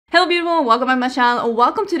Hello beautiful, welcome back to my channel.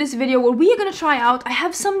 Welcome to this video where we are gonna try out, I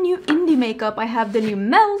have some new indie makeup. I have the new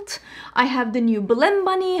Melt, I have the new Blend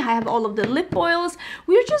Bunny, I have all of the lip oils.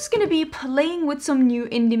 We're just gonna be playing with some new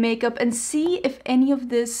indie makeup and see if any of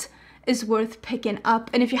this is worth picking up.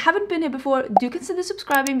 And if you haven't been here before, do consider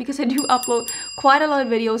subscribing because I do upload quite a lot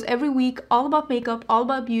of videos every week, all about makeup, all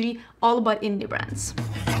about beauty, all about indie brands.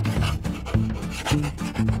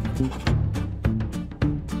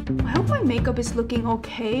 I hope my makeup is looking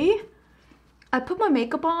okay. I put my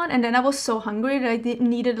makeup on and then I was so hungry that I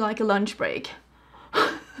needed like a lunch break.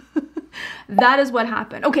 That is what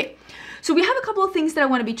happened. Okay, so we have a couple of things that I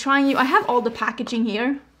want to be trying you. I have all the packaging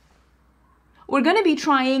here. We're going to be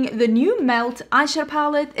trying the new Melt eyeshadow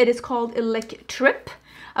palette. It is called Electrip.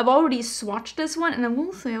 I've already swatched this one and I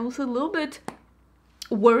will say I was a little bit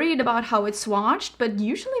worried about how it's swatched, but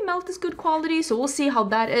usually Melt is good quality, so we'll see how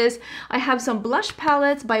that is. I have some blush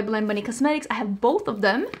palettes by Gourmande Cosmetics. I have both of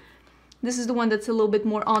them. This is the one that's a little bit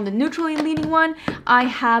more on the neutrally leaning one. I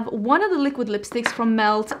have one of the liquid lipsticks from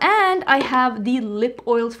Melt, and I have the lip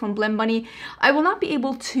oils from Blend Bunny. I will not be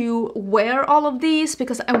able to wear all of these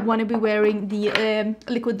because I want to be wearing the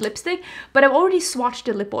liquid lipstick, but I've already swatched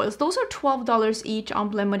the lip oils. Those are $12 each on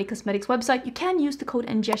Blend Bunny Cosmetics website. You can use the code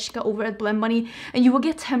Angelica over at Blend Bunny, and you will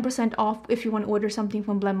get 10% off if you want to order something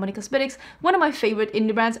from Blend Bunny Cosmetics, one of my favorite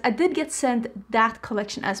indie brands. I did get sent that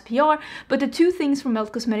collection as PR, but the two things from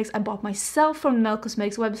Melt Cosmetics I bought myself from the Melt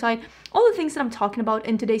Cosmetics website. All the things that I'm talking about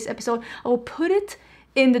in today's episode, I will put it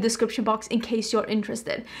in the description box in case you're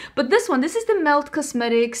interested. But this one, this is the Melt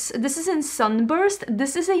Cosmetics. This is in Sunburst.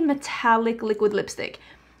 This is a metallic liquid lipstick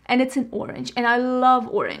and it's in orange, and I love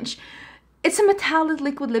orange. It's a metallic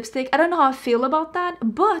liquid lipstick. I don't know how I feel about that,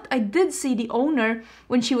 but I did see the owner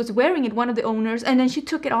when she was wearing it, one of the owners, and then she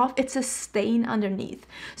took it off. It's a stain underneath.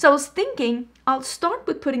 So I was thinking I'll start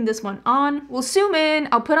with putting this one on. We'll zoom in,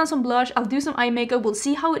 I'll put on some blush, I'll do some eye makeup, we'll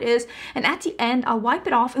see how it is, and at the end I'll wipe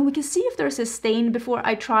it off and we can see if there's a stain before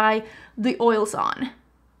I try the oils on.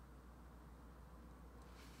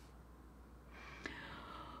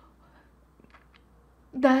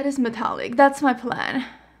 That is metallic. That's my plan.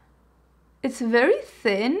 It's very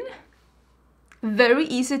thin, very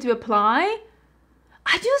easy to apply.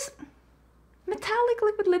 Metallic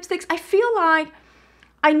liquid lipsticks, I feel like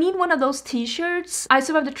I need one of those t-shirts. I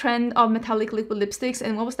survived the trend of metallic liquid lipsticks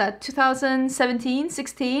in, what was that, 2017,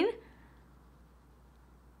 16?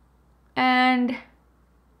 And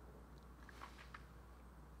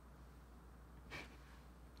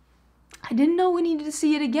I didn't know we needed to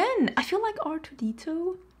see it again. I feel like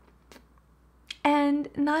R2-D2. And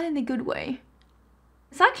not in a good way.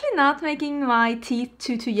 It's actually not making my teeth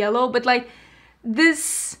too yellow, but like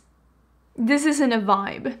this isn't a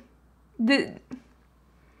vibe.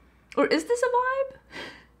 Or is this a vibe?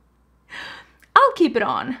 I'll keep it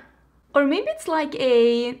on. Or maybe it's like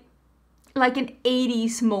an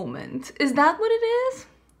 80s moment. Is that what it is?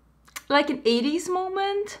 Like an 80s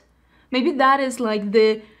moment? Maybe that is like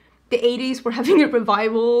the 80s were having a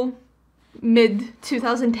revival. Mid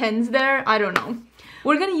 2010s there, I don't know.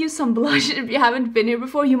 We're gonna use some blush. If you haven't been here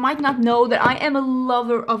before, you might not know that I am a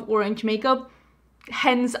lover of orange makeup,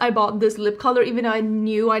 hence I bought this lip color, even though I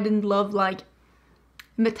knew I didn't love like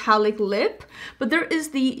metallic lip. But there is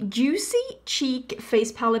the Juicy Cheek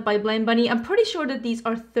face palette by Blend Bunny. I'm pretty sure that these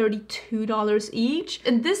are $32 each,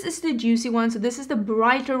 and this is the juicy one, so this is the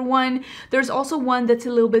brighter one. There's also one that's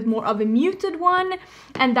a little bit more of a muted one,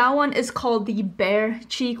 and that one is called the Bare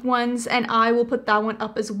Cheek ones, and I will put that one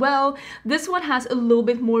up as well. This one has a little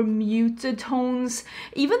bit more muted tones,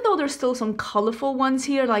 even though there's still some colorful ones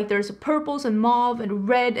here, like there's purples and mauve and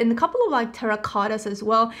red and a couple of like terracottas as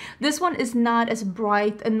well. This one is not as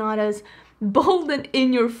bright and not as bold and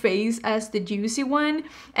in your face as the juicy one,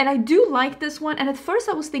 and I do like this one. And at first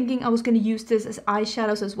I was thinking I was going to use this as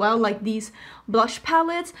eyeshadows as well, like these blush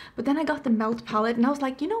palettes, but then I got the Melt palette and I was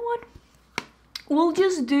like, you know what, we'll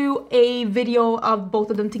just do a video of both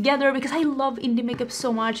of them together because I love indie makeup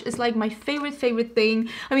so much. It's like my favorite thing.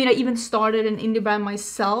 I mean, I even started an indie brand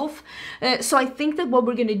myself, so I think that what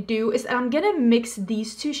we're gonna do is that I'm gonna mix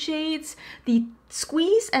these two shades, the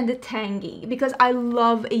Squeeze and the Tangy, because I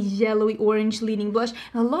love a yellowy orange leaning blush,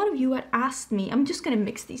 and a lot of you had asked me. I'm just gonna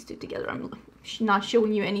mix these two together. I'm not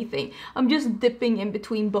showing you anything, I'm just dipping in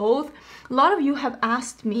between both. A lot of you have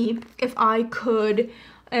asked me if I could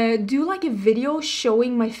do like a video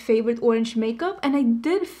showing my favorite orange makeup, and I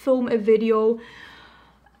did film a video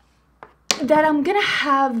that I'm gonna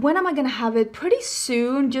have, when am I gonna have it? Pretty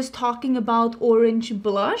soon, just talking about orange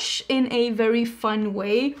blush in a very fun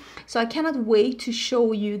way. So I cannot wait to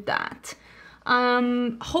show you that.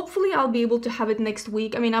 Hopefully I'll be able to have it next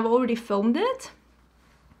week. I mean, I've already filmed it.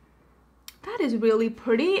 is really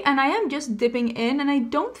pretty, and I am just dipping in, and I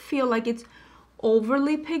don't feel like it's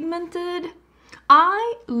overly pigmented.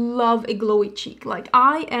 I love a glowy cheek. Like,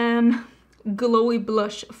 I am glowy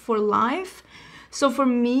blush for life. So for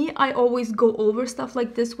me, I always go over stuff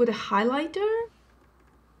like this with a highlighter.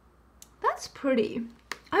 That's pretty.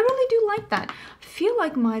 I really do like that. I feel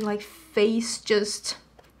like my face just,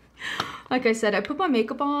 like I said, I put my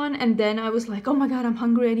makeup on and then I was like, oh my god, I'm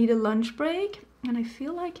hungry, I need a lunch break. And I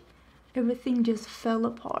feel like everything just fell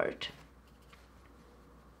apart.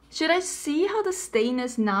 Should I see how the stain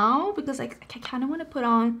is now? Because I kind of want to put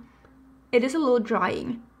on, it is a little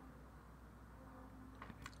drying.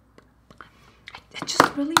 I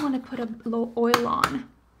just really want to put a little oil on.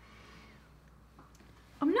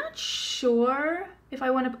 I'm not sure if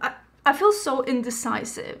I want to, I feel so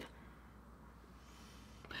indecisive.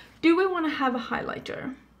 Do we want to have a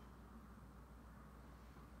highlighter?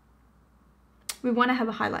 We want to have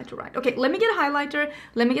a highlighter, right? Okay, let me get a highlighter,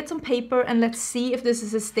 let me get some paper, and let's see if this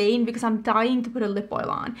is a stain, because I'm dying to put a lip oil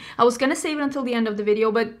on. I was gonna save it until the end of the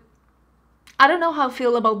video, but I don't know how I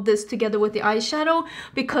feel about this together with the eyeshadow,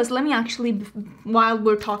 because let me actually, while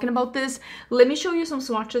we're talking about this, let me show you some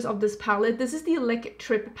swatches of this palette. This is the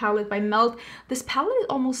Electric palette by Melt. This palette is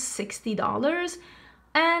almost $60.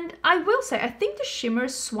 And I will say, I think the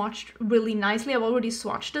shimmers swatched really nicely. I've already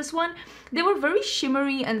swatched this one. They were very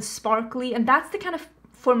shimmery and sparkly, and that's the kind of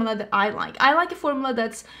formula that I like. I like a formula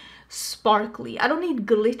that's sparkly. I don't need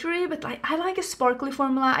glittery, but I like a sparkly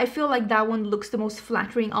formula. I feel like that one looks the most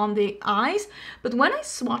flattering on the eyes. But when I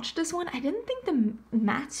swatched this one, I didn't think the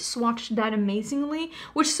mattes swatched that amazingly,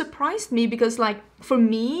 which surprised me because, like, for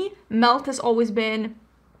me, Melt has always been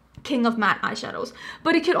king of matte eyeshadows.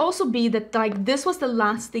 But it could also be that, like, this was the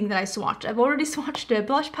last thing that I swatched. I've already swatched the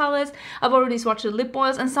blush palettes, I've already swatched the lip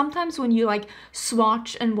oils, and sometimes when you like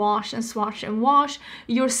swatch and wash and swatch and wash,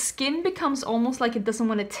 your skin becomes almost like it doesn't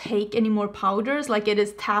want to take any more powders, like it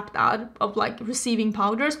is tapped out of like receiving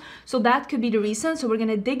powders. So that could be the reason. So we're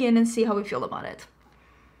gonna dig in and see how we feel about it.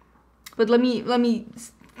 But let me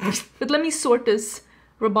sort this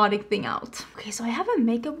robotic thing out. Okay, so I have a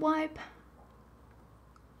makeup wipe.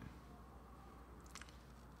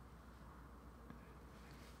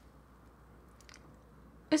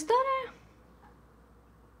 Is that a...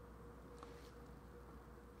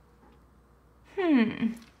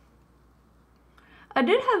 I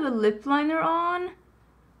did have a lip liner on.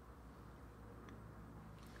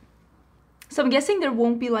 So I'm guessing there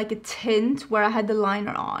won't be like a tint where I had the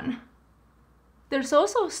liner on. There's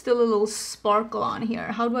also still a little sparkle on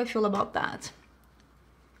here. How do I feel about that?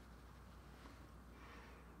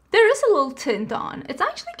 There is a little tint on. It's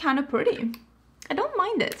actually kind of pretty. I don't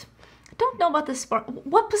mind it. I don't know about the spark.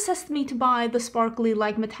 What possessed me to buy the sparkly,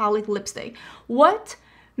 like, metallic lipstick? What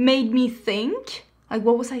made me think, like,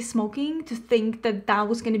 what was I smoking to think that that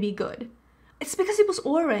was gonna be good? It's because it was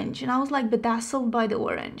orange, and I was like bedazzled by the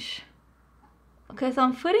orange. Okay, so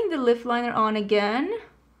I'm putting the lip liner on again.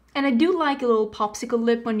 And I do like a little popsicle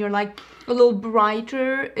lip when you're like a little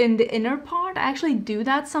brighter in the inner part. I actually do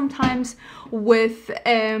that sometimes with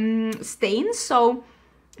stains, so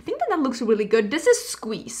I think that looks really good. This is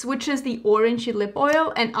Squeeze, which is the orangey lip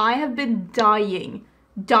oil, and I have been dying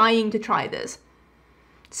to try this.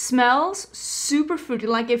 Smells super fruity,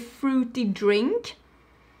 like a fruity drink.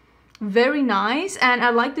 Very nice, and I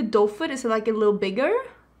like the doe foot. It's like a little bigger.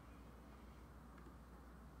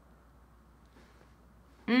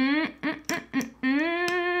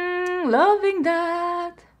 Loving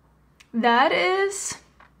that. That is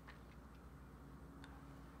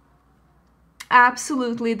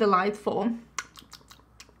absolutely delightful.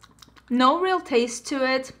 No real taste to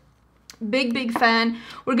it. Big fan.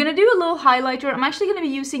 We're gonna do a little highlighter. I'm actually gonna be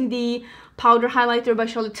using the powder highlighter by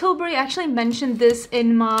Charlotte Tilbury. I actually mentioned this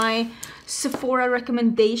in my Sephora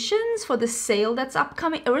recommendations for the sale that's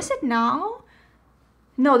upcoming. Or is it now?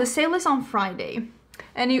 No, the sale is on Friday.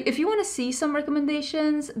 And if you want to see some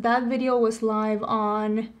recommendations, that video was live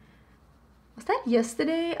on, was that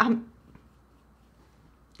yesterday?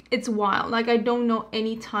 It's wild. Like, I don't know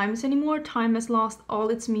any times anymore. Time has lost all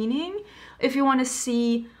its meaning. If you want to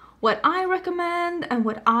see what I recommend and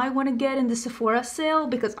what I want to get in the Sephora sale,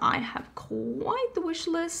 because I have quite the wish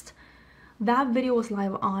list, that video was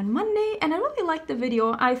live on Monday, and I really liked the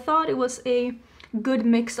video. I thought it was a good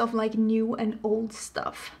mix of like new and old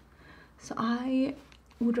stuff. So I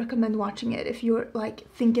would recommend watching it if you're like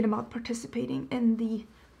thinking about participating in the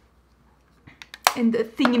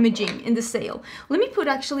thingamajig, in the sale. Let me put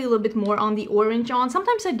actually a little bit more on the orange on.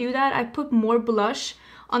 Sometimes I do that. I put more blush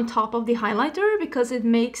on top of the highlighter because it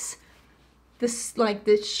makes this like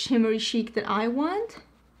the shimmery chic that I want.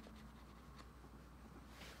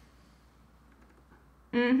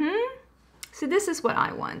 So this is what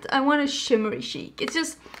I want. I want a shimmery chic.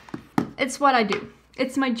 It's what I do.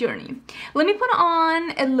 It's my journey. Let me put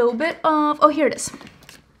on a little bit of, oh, here it is.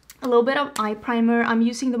 A little bit of eye primer. I'm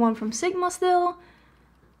using the one from Sigma still.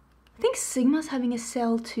 I think Sigma's having a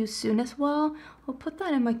sale too soon as well. I'll put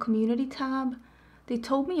that in my community tab. They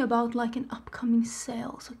told me about like an upcoming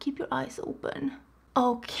sale, so keep your eyes open.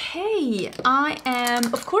 Okay, I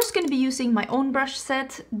am of course going to be using my own brush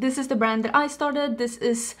set. This is the brand that I started. This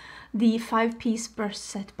is the 5-piece brush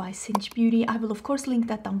set by Beauty. I will of course link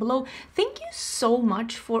that down below. Thank you so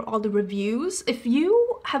much for all the reviews. If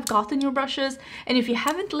you have gotten your brushes and if you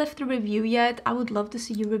haven't left a review yet, I would love to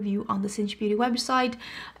see your review on the Beauty website.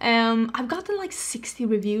 I've gotten like 60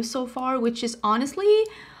 reviews so far, which is honestly,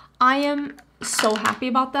 I am so happy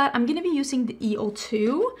about that. I'm gonna be using the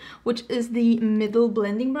EO2, which is the middle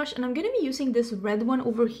blending brush, and I'm gonna be using this red one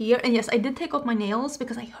over here. And yes, I did take off my nails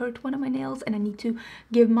because I hurt one of my nails and I need to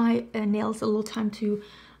give my nails a little time to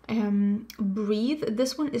breathe.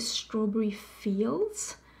 This one is Strawberry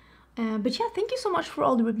Fields. But yeah, thank you so much for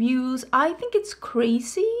all the reviews. I think it's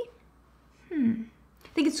crazy. I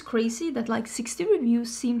think it's crazy that like 60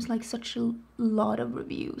 reviews seems like such a lot of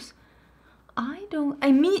reviews.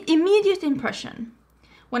 Immediate impression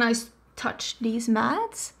when I touched these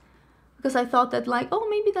mattes, because I thought that like, oh,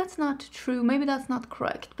 maybe that's not true, maybe that's not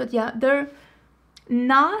correct. But yeah, they're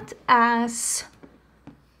not as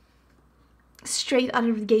straight out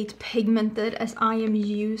of the gate pigmented as I am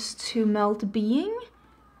used to Melt being.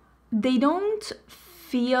 They don't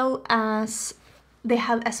feel as, they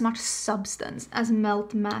have as much substance as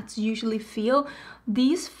Melt mattes usually feel.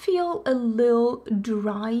 These feel a little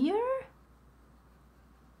drier.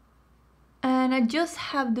 And I just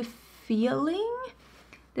have the feeling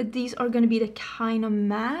that these are going to be the kind of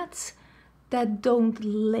mattes that don't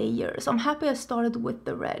layer. So I'm happy I started with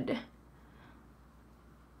the red.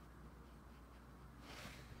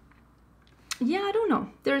 Yeah, I don't know.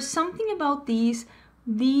 There's something about these.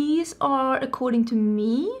 These are, according to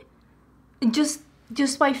me, just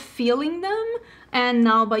by feeling them and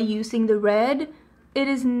now by using the red, it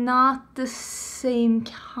is not the same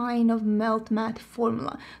kind of Melt matte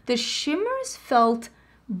formula. The shimmers felt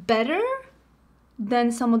better than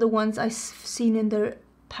some of the ones I've seen in their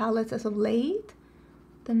palettes as of late.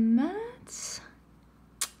 The mattes,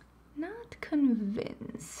 not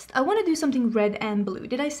convinced. I want to do something red and blue.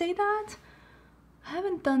 Did I say that? I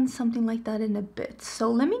haven't done something like that in a bit. So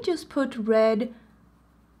let me just put red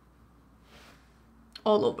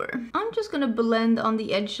all over. I'm just gonna blend on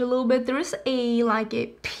the edge a little bit. There is like a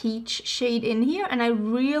peach shade in here, and I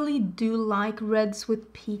really do like reds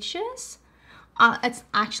with peaches. It's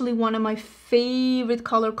actually one of my favorite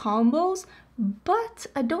color combos, but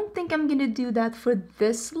I don't think I'm gonna do that for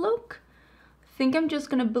this look. I think I'm just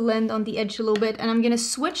gonna blend on the edge a little bit, and I'm gonna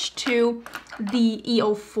switch to the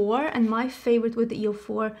EO4, and my favorite with the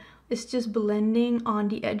EO4 is just blending on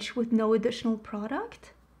the edge with no additional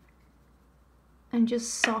product. And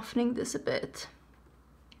just softening this a bit.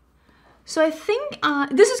 So I think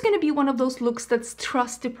this is going to be one of those looks that's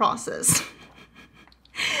trust the process.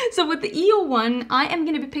 So with the EO1, I am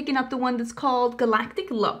going to be picking up the one that's called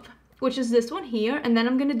Galactic Love, which is this one here. And then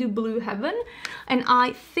I'm going to do Blue Heaven. And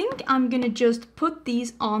I think I'm going to just put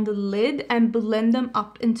these on the lid and blend them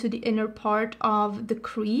up into the inner part of the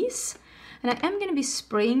crease. And I am going to be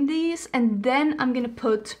spraying these, and then I'm going to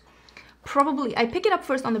put... Probably, I pick it up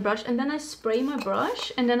first on the brush and then I spray my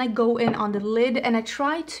brush and then I go in on the lid, and I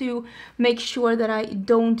try to make sure that I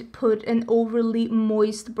don't put an overly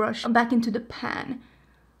moist brush back into the pan.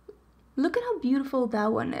 Look at how beautiful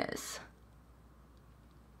that one is.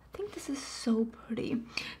 I think this is so pretty.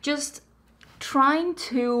 Just trying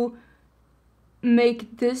to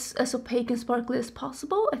make this as opaque and sparkly as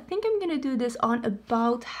possible. I think I'm gonna do this on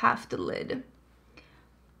about half the lid.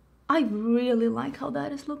 I really like how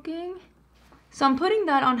that is looking. So I'm putting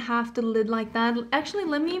that on half the lid like that. Actually,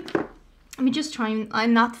 let me just try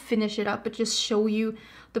and not finish it up, but just show you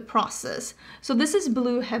the process. So this is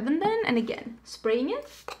Blue Heaven then, and again, spraying it.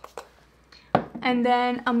 And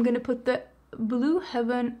then I'm gonna put the Blue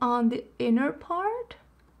Heaven on the inner part.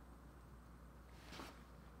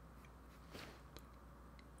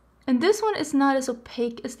 And this one is not as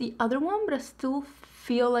opaque as the other one, but I still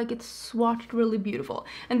feel like it's swatched really beautiful.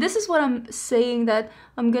 And this is what I'm saying, that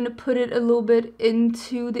I'm gonna put it a little bit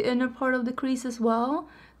into the inner part of the crease as well,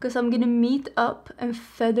 because I'm gonna meet up and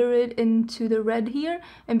feather it into the red here.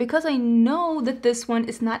 And because I know that this one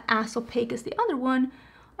is not as opaque as the other one,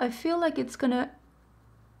 I feel like it's gonna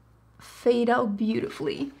fade out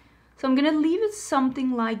beautifully. So I'm gonna leave it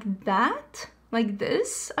something like that. like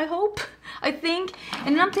this, I hope, I think.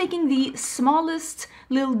 And then I'm taking the smallest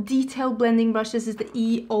little detail blending brush. This is the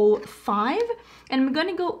E05. And I'm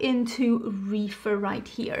gonna go into Reefer right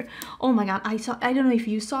here. Oh my god, I don't know if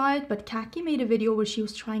you saw it, but Kaki made a video where she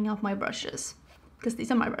was trying out my brushes. Because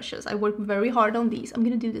these are my brushes. I work very hard on these. I'm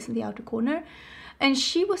gonna do this in the outer corner. And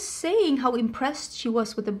she was saying how impressed she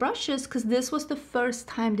was with the brushes because this was the first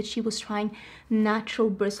time that she was trying natural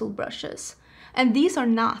bristle brushes. And these are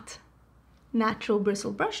not natural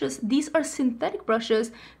bristle brushes. These are synthetic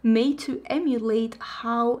brushes made to emulate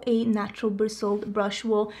how a natural bristled brush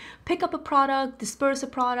will pick up a product, disperse a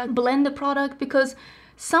product, blend a product, because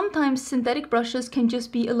sometimes synthetic brushes can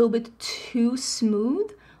just be a little bit too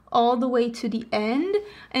smooth all the way to the end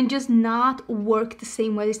and just not work the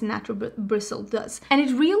same way as the natural bristle does. And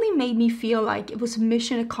it really made me feel like it was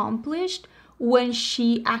mission accomplished when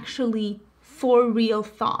she actually for real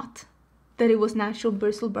thought that it was natural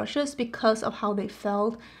bristle brushes because of how they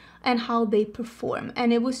felt and how they perform.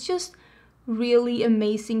 And it was just really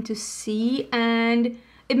amazing to see, and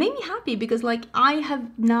it made me happy because like I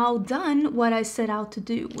have now done what I set out to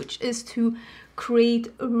do, which is to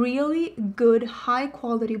create really good high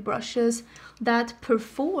quality brushes that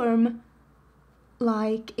perform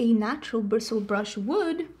like a natural bristle brush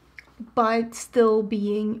would, but still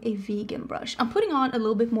being a vegan brush. I'm putting on a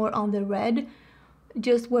little bit more on the red,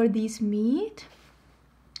 just where these meet.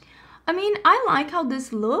 I mean, I like how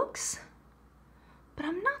this looks, but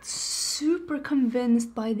I'm not super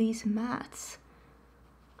convinced by these mattes.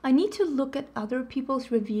 I need to look at other people's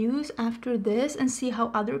reviews after this and see how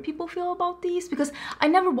other people feel about these, because I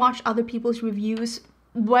never watch other people's reviews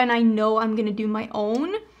when I know I'm gonna do my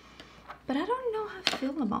own. But I don't know how I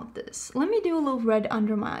feel about this. Let me do a little red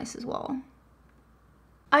under my eyes as well.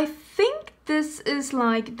 I think this is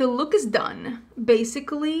like, the look is done,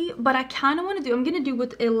 basically, but I kind of want to do, I'm going to do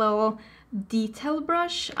with a little detail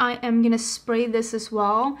brush. I am going to spray this as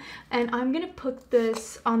well, and I'm going to put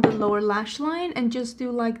this on the lower lash line and just do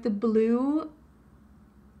like the blue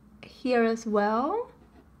here as well.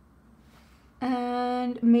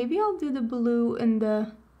 And maybe I'll do the blue in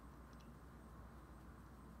the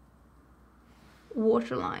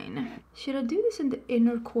waterline. Should I do this in the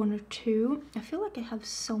inner corner too? I feel like I have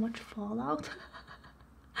so much fallout.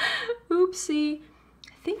 Oopsie.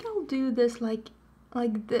 I think I'll do this like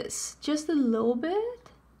this, just a little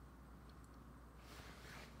bit.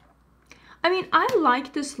 I mean, I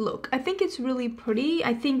like this look. I think it's really pretty.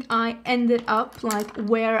 I think I ended up like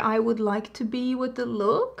where I would like to be with the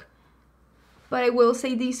look. But I will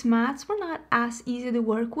say these mattes were not as easy to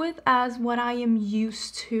work with as what I am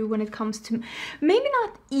used to when it comes to, maybe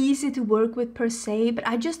not easy to work with per se, but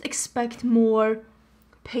I just expect more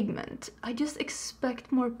pigment. I just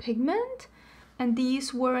expect more pigment, and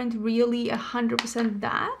these weren't really 100%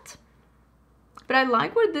 that. But I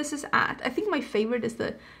like where this is at. I think my favorite is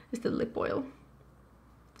the lip oil.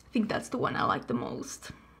 I think that's the one I like the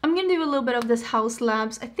most. I'm gonna do a little bit of this House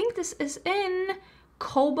Labs. I think this is in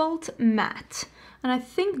Cobalt Matte, and I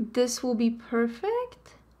think this will be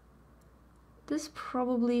perfect. This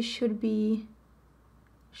probably should be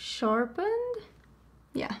sharpened.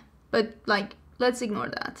 Yeah, but like, let's ignore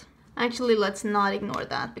that. Actually, let's not ignore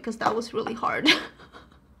that because that was really hard.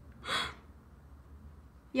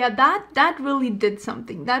 Yeah, that really did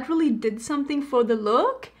something. That really did something for the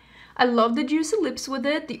look. I love the juicy lips with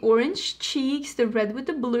it, the orange cheeks, the red with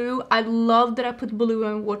the blue. I love that I put blue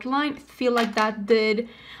on waterline. I feel like that did,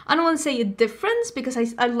 I don't want to say a difference because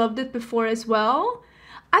I loved it before as well.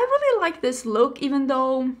 I really like this look, even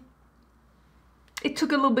though it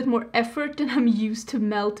took a little bit more effort than I'm used to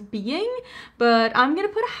Melt being. But I'm gonna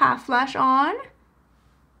put a half lash on.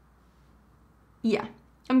 Yeah,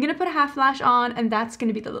 I'm gonna put a half lash on, and that's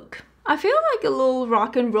gonna be the look. I feel like a little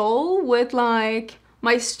rock and roll with like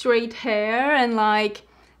my straight hair and like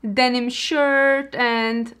denim shirt,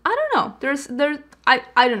 and I don't know,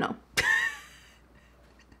 I don't know.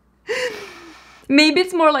 Maybe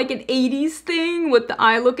it's more like an 80s thing with the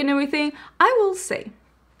eye look and everything. I will say,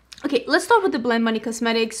 okay, let's start with the Blend Money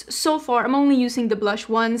Cosmetics. So far, I'm only using the blush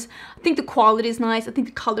ones. I think the quality is nice. I think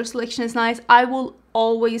the color selection is nice. I will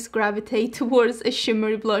always gravitate towards a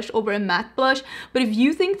shimmery blush over a matte blush. But if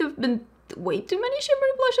you think there've been way too many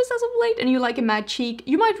shimmery blushes as of late and you like a matte cheek,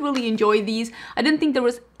 you might really enjoy these. I didn't think there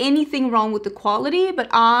was anything wrong with the quality, but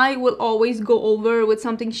I will always go over with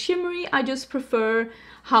something shimmery. I just prefer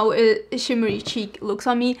how a shimmery cheek looks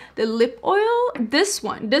on me. The lip oil, this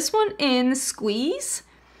one in Squeeze,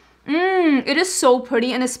 it is so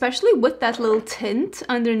pretty, and especially with that little tint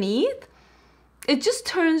underneath, it just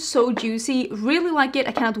turns so juicy. Really like it.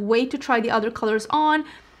 I cannot wait to try the other colors on.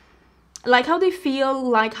 like how they feel,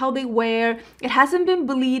 like how they wear. It hasn't been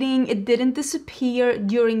bleeding, it didn't disappear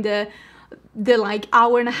during the like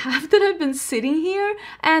hour and a half that I've been sitting here,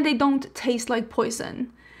 and they don't taste like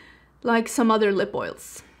poison like some other lip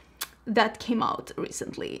oils that came out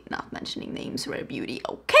recently. Not mentioning names, Rare Beauty.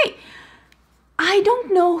 Okay, I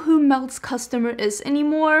don't know who Melt's customer is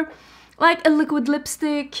anymore. Like a liquid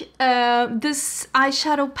lipstick, this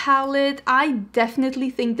eyeshadow palette, I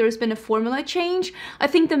definitely think there's been a formula change. I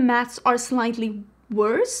think the mattes are slightly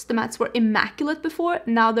worse. The mattes were immaculate before,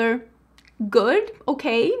 now they're good,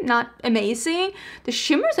 okay, not amazing. The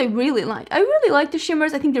shimmers I really like. I really like the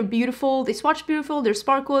shimmers. I think they're beautiful. They swatch beautiful. They're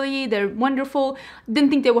sparkly. They're wonderful. Didn't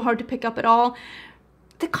think they were hard to pick up at all.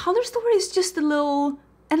 The color story is just a little,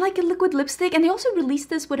 and like a liquid lipstick. And they also released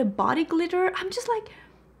this with a body glitter. I'm just like,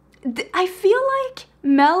 I feel like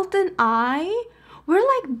Melt and I, we're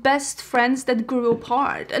like best friends that grew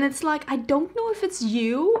apart. And it's like, I don't know if it's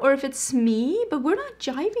you or if it's me, but we're not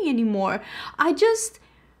jiving anymore. I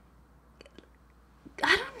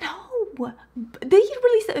don't know. They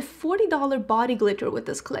released a $40 body glitter with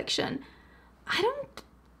this collection. I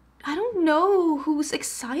don't know who's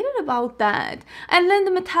excited about that. And then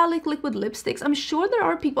the metallic liquid lipsticks. I'm sure there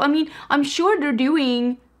are people. I mean, I'm sure they're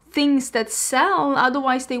doing things that sell.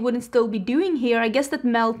 Otherwise, they wouldn't still be doing here. I guess that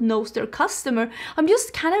Melt knows their customer. I'm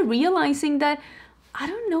just kind of realizing that I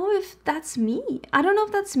don't know if that's me. I don't know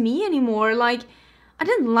if that's me anymore. Like, I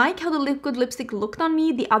didn't like how the liquid lipstick looked on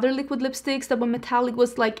me. The other liquid lipsticks that were metallic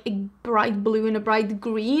was like a bright blue and a bright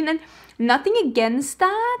green, and nothing against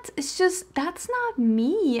that. It's just, that's not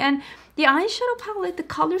me. And the eyeshadow palette, the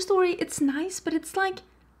color story, it's nice, but it's like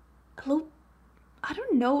a little, I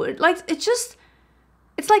don't know. Like, it's just,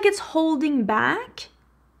 it's like it's holding back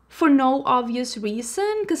for no obvious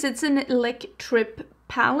reason because it's an Electrip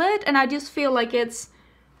palette, and I just feel like it's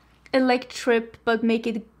Electrip but make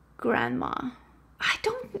it grandma. I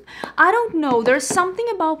don't know. There's something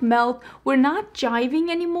about Melt. We're not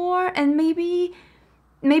jiving anymore, and maybe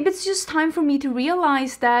it's just time for me to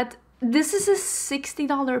realize that this is a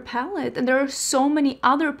 $60 palette, and there are so many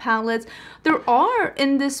other palettes there are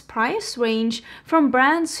in this price range from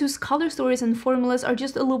brands whose color stories and formulas are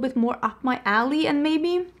just a little bit more up my alley, and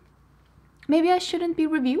maybe I shouldn't be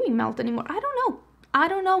reviewing Melt anymore. I don't know.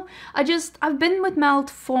 I've been with Melt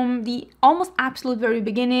from the almost absolute very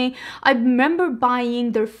beginning. I remember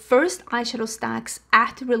buying their first eyeshadow stacks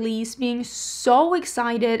at release, being so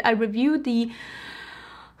excited. I reviewed the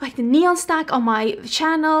neon stack on my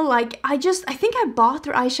channel. Like, I think I bought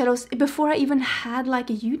their eyeshadows before I even had like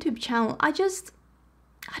a YouTube channel. I don't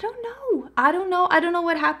know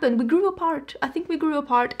what happened. We grew apart. I think we grew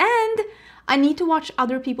apart, and I need to watch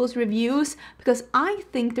other people's reviews because I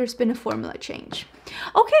think there's been a formula change.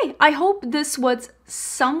 Okay, I hope this was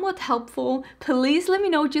somewhat helpful. Please let me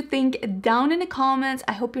know what you think down in the comments.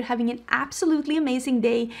 I hope you're having an absolutely amazing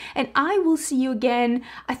day, and I will see you again,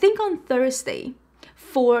 I think on Thursday,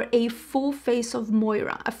 for a full face of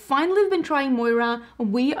Moira. I finally have been trying Moira.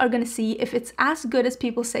 We are gonna see if it's as good as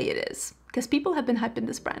people say it is, because people have been hyping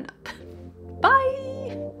this brand up.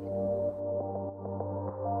 Bye!